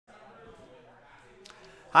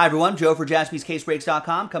Hi everyone, Joe for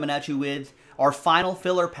JaspysCaseBreaks.com coming at you with our final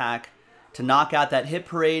filler pack to knock out that Hit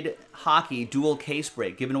Parade Hockey dual case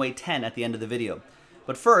break, giving away 10 at the end of the video.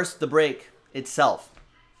 But first, the break itself.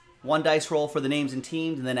 One dice roll for the names and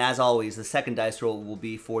teams, and then as always, the second dice roll will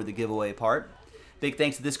be for the giveaway part. Big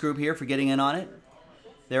thanks to this group here for getting in on it.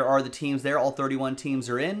 There are the teams there, all 31 teams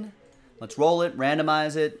are in. Let's roll it,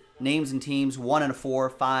 randomize it, names and teams, 1 and a 4,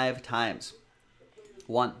 5 times.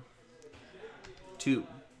 1, 2,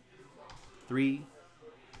 3,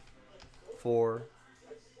 4,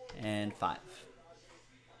 and 5.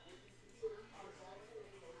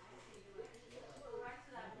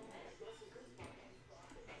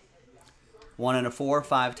 One and a 4,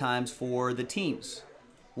 5 times for the teams.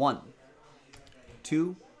 1,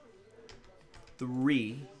 2,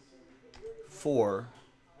 3, 4,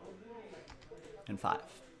 and 5.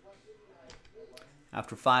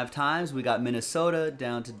 After 5 times, we got Minnesota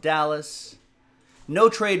down to Dallas. No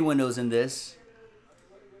trade windows in this.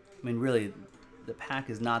 I mean, really, the pack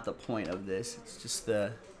is not the point of this. It's just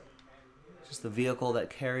the vehicle that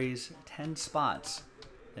carries 10 spots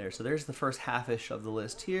there. So there's the first half-ish of the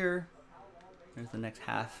list here. There's the next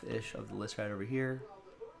half-ish of the list right over here.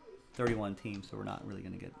 31 teams, so we're not really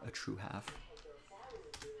going to get a true half.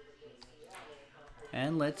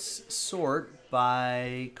 And let's sort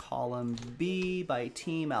by column B, by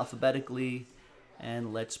team alphabetically.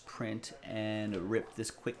 And let's print and rip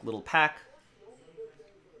this quick little pack.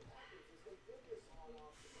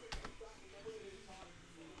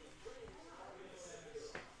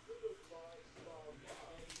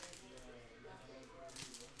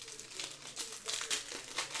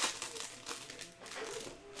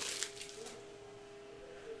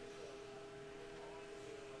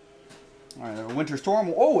 All right, a Winter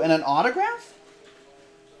Storm. Oh, and an autograph?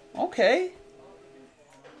 Okay.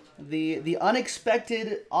 The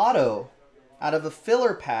unexpected auto out of a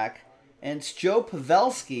filler pack, and it's Joe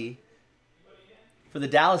Pavelski for the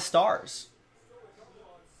Dallas Stars.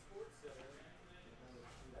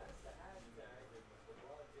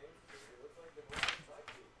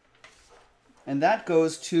 And that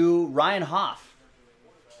goes to Ryan Hoff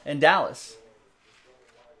in Dallas.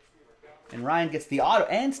 And Ryan gets the auto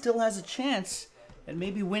and still has a chance at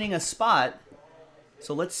maybe winning a spot.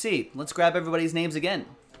 So let's see. Let's grab everybody's names again.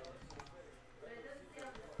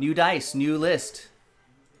 New dice, new list.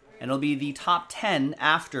 And it'll be the top 10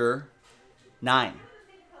 after 9.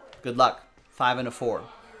 Good luck. 5 and a 4.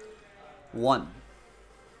 1,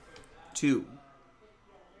 2,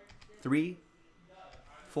 3,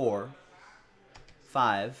 4,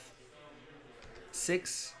 5,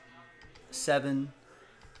 6, 7,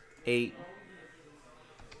 8,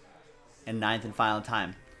 and 9th and final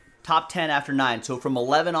time. Top 10 after 9. So from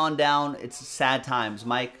 11 on down, it's sad times.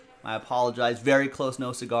 Mike, I apologize. Very close,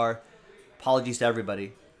 no cigar. Apologies to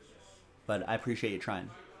everybody. But I appreciate you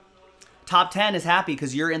trying. Top 10 is happy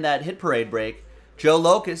because you're in that Hit Parade break. Joe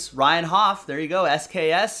Locus, Ryan Hoff, there you go.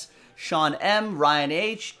 SKS, Sean M, Ryan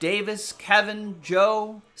H, Davis, Kevin,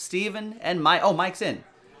 Joe, Steven, and Mike. Oh, Mike's in.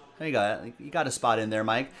 There you go. You got a spot in there,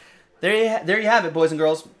 Mike. There you have it, boys and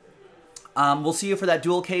girls. We'll see you for that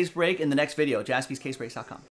dual case break in the next video. JaspysCaseBreaks.com.